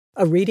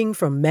A reading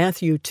from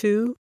Matthew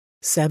 2,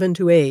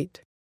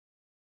 7-8.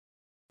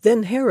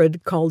 Then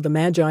Herod called the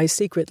Magi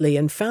secretly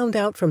and found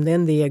out from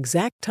them the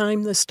exact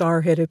time the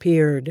star had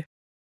appeared.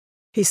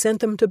 He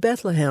sent them to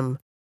Bethlehem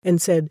and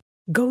said,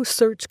 "Go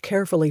search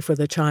carefully for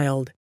the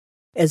child.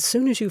 As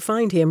soon as you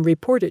find him,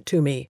 report it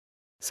to me,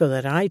 so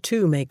that I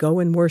too may go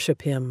and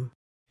worship him."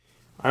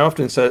 I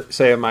often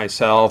say of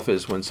myself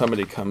is when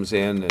somebody comes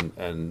in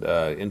and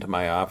into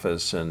my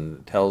office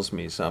and tells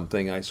me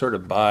something, I sort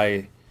of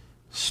buy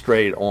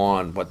straight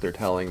on what they're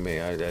telling me.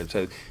 I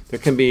said there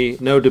can be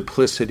no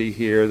duplicity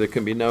here. There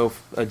can be no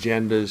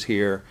agendas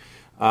here.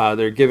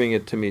 They're giving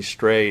it to me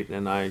straight,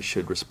 and I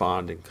should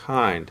respond in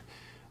kind.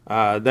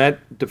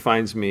 That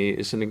defines me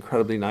as an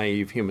incredibly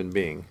naive human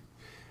being.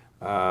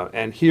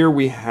 And here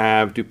we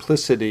have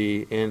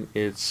duplicity in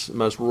its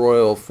most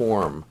royal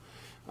form.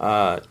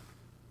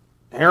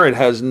 Herod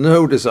has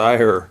no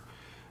desire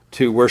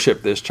to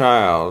worship this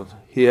child.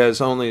 He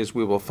has only, as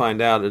we will find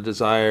out, a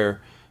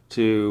desire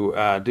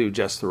to do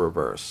just the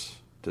reverse,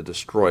 to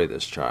destroy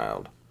this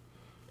child.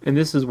 And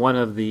this is one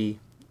of the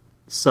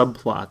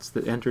subplots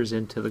that enters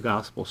into the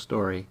gospel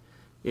story,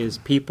 is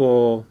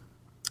people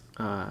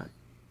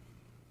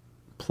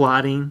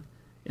plotting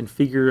and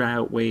figuring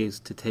out ways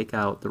to take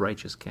out the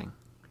righteous king.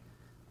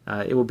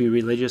 It will be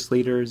religious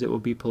leaders, it will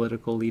be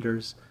political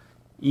leaders.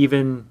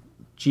 Even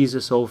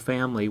Jesus' whole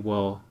family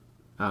will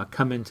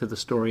come into the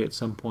story at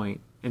some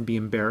point and be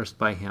embarrassed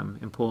by him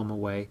and pull him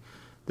away.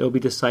 There will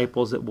be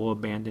disciples that will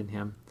abandon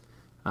him.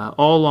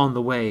 All along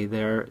the way,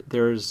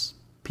 there's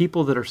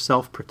people that are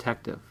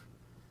self-protective.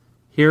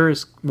 Here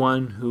is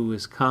one who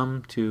has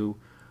come to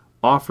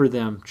offer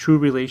them true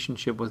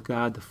relationship with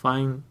God, to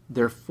find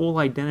their full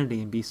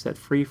identity and be set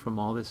free from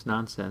all this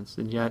nonsense,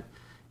 and yet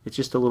it's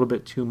just a little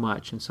bit too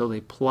much, and so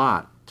they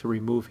plot to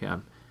remove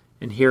him.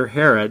 And here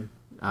Herod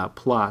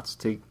plots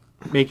to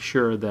make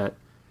sure that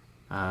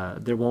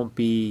there won't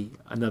be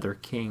another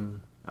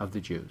king of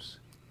the Jews.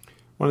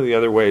 One of the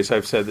other ways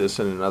I've said this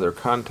in another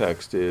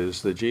context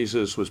is that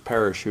Jesus was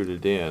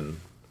parachuted in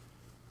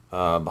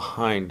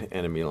behind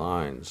enemy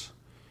lines.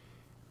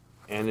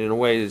 And in a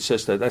way, it's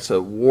just that's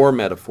a war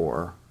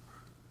metaphor.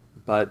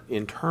 But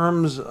in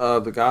terms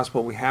of the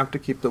gospel, we have to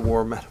keep the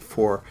war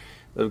metaphor.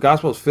 The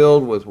gospel is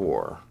filled with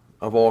war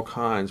of all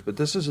kinds, but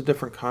this is a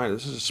different kind.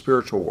 This is a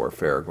spiritual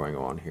warfare going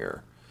on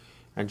here.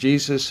 And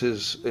Jesus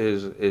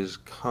is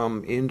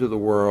come into the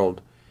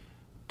world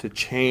to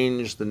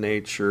change the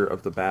nature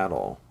of the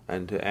battle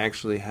and to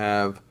actually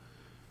have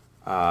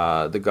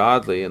the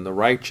godly and the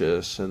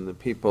righteous and the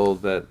people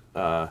that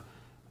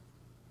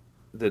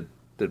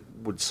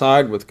would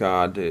side with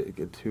God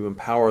to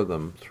empower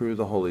them through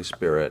the Holy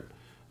Spirit,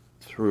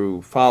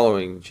 through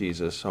following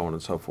Jesus, so on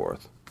and so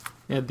forth.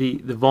 Yeah, the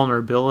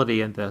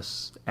vulnerability in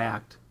this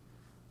act,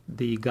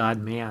 the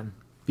God-man,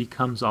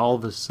 becomes all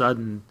of a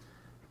sudden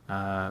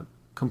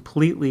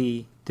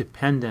completely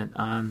dependent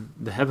on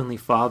the Heavenly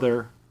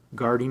Father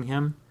guarding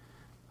him,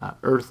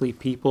 earthly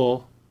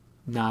people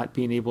not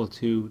being able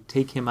to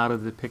take him out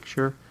of the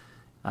picture.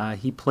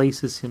 He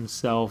places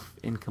himself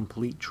in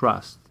complete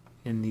trust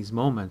in these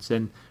moments.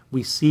 And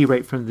we see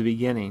right from the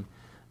beginning,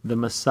 the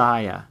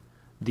Messiah,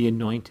 the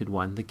Anointed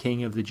One, the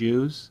King of the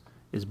Jews,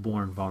 is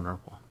born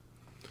vulnerable.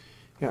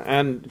 Yeah,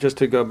 and just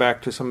to go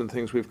back to some of the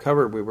things we've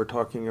covered, we were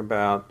talking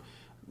about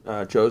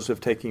Joseph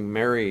taking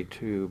Mary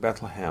to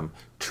Bethlehem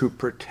to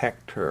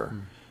protect her.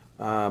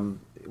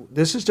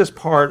 This is just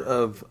part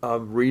of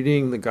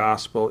reading the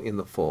gospel in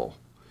the full.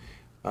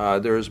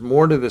 There is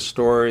more to this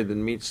story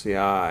than meets the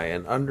eye,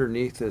 and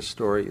underneath this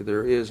story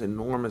there is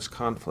enormous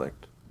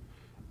conflict.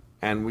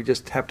 And we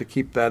just have to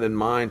keep that in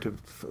mind to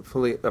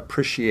fully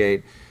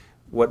appreciate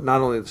what not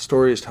only the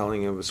story is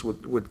telling us,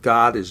 what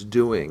God is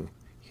doing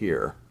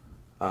here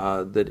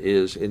that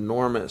is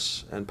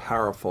enormous and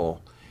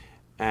powerful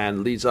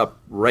and leads up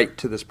right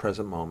to this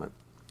present moment.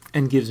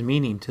 And gives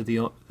meaning to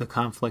the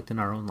conflict in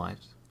our own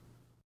lives.